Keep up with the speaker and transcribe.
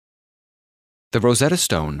The Rosetta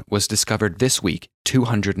Stone was discovered this week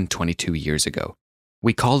 222 years ago.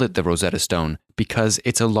 We call it the Rosetta Stone because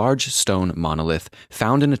it's a large stone monolith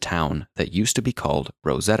found in a town that used to be called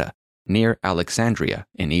Rosetta, near Alexandria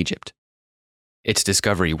in Egypt. Its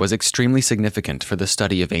discovery was extremely significant for the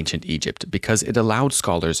study of ancient Egypt because it allowed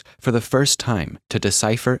scholars for the first time to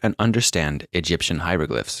decipher and understand Egyptian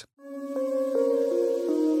hieroglyphs.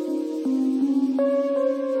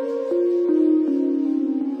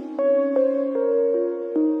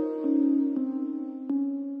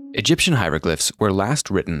 Egyptian hieroglyphs were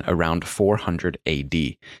last written around 400 AD,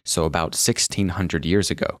 so about 1600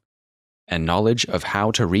 years ago, and knowledge of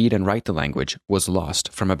how to read and write the language was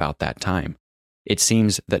lost from about that time. It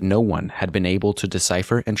seems that no one had been able to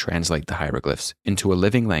decipher and translate the hieroglyphs into a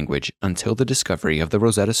living language until the discovery of the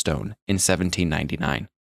Rosetta Stone in 1799.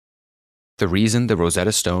 The reason the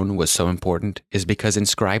Rosetta Stone was so important is because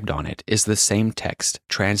inscribed on it is the same text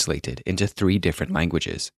translated into 3 different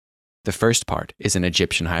languages. The first part is in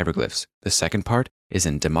Egyptian hieroglyphs, the second part is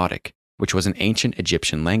in Demotic, which was an ancient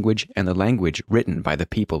Egyptian language and the language written by the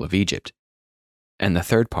people of Egypt. And the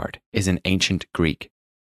third part is in ancient Greek.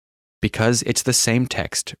 Because it's the same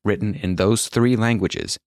text written in those 3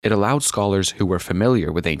 languages, it allowed scholars who were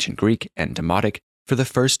familiar with ancient Greek and Demotic for the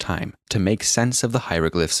first time to make sense of the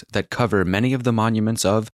hieroglyphs that cover many of the monuments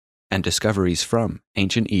of and discoveries from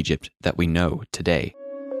ancient Egypt that we know today.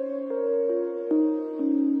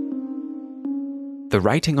 The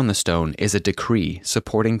writing on the stone is a decree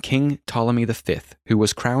supporting King Ptolemy V, who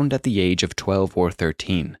was crowned at the age of 12 or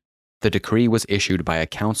 13. The decree was issued by a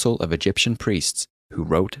council of Egyptian priests who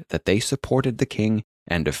wrote that they supported the king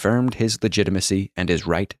and affirmed his legitimacy and his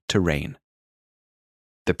right to reign.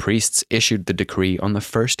 The priests issued the decree on the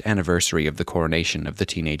first anniversary of the coronation of the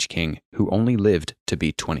teenage king, who only lived to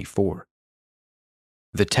be 24.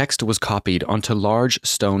 The text was copied onto large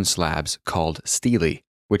stone slabs called stelae,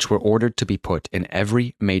 which were ordered to be put in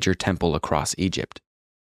every major temple across Egypt.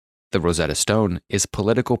 The Rosetta Stone is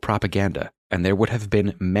political propaganda, and there would have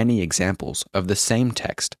been many examples of the same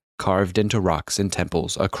text carved into rocks in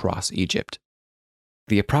temples across Egypt.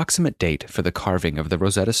 The approximate date for the carving of the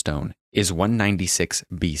Rosetta Stone is 196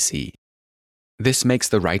 BC. This makes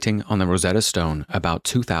the writing on the Rosetta Stone about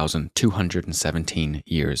 2,217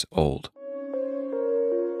 years old.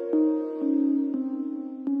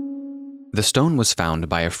 The stone was found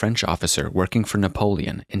by a French officer working for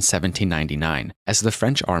Napoleon in 1799 as the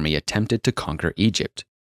French army attempted to conquer Egypt.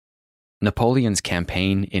 Napoleon's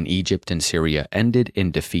campaign in Egypt and Syria ended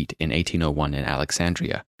in defeat in 1801 in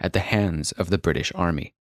Alexandria at the hands of the British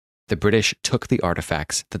army. The British took the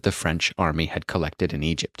artifacts that the French army had collected in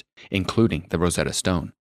Egypt, including the Rosetta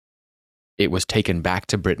Stone. It was taken back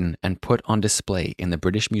to Britain and put on display in the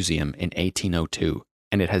British Museum in 1802,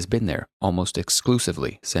 and it has been there almost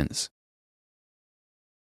exclusively since.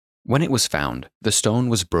 When it was found, the stone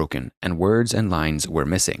was broken and words and lines were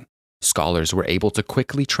missing. Scholars were able to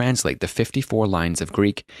quickly translate the 54 lines of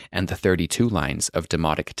Greek and the 32 lines of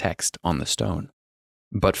Demotic text on the stone.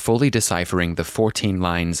 But fully deciphering the 14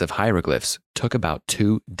 lines of hieroglyphs took about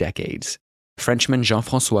 2 decades. Frenchman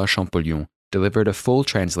Jean-François Champollion delivered a full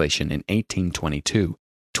translation in 1822,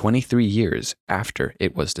 23 years after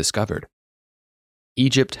it was discovered.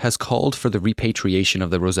 Egypt has called for the repatriation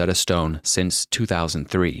of the Rosetta Stone since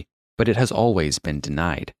 2003, but it has always been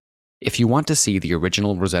denied. If you want to see the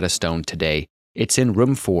original Rosetta Stone today, it's in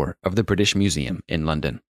room 4 of the British Museum in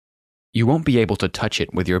London. You won't be able to touch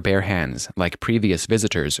it with your bare hands like previous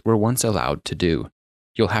visitors were once allowed to do.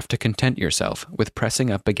 You'll have to content yourself with pressing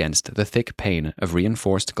up against the thick pane of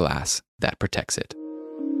reinforced glass that protects it.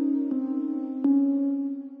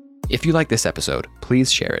 If you like this episode,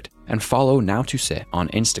 please share it and follow Now Tu Sais on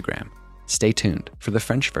Instagram. Stay tuned for the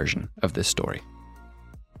French version of this story.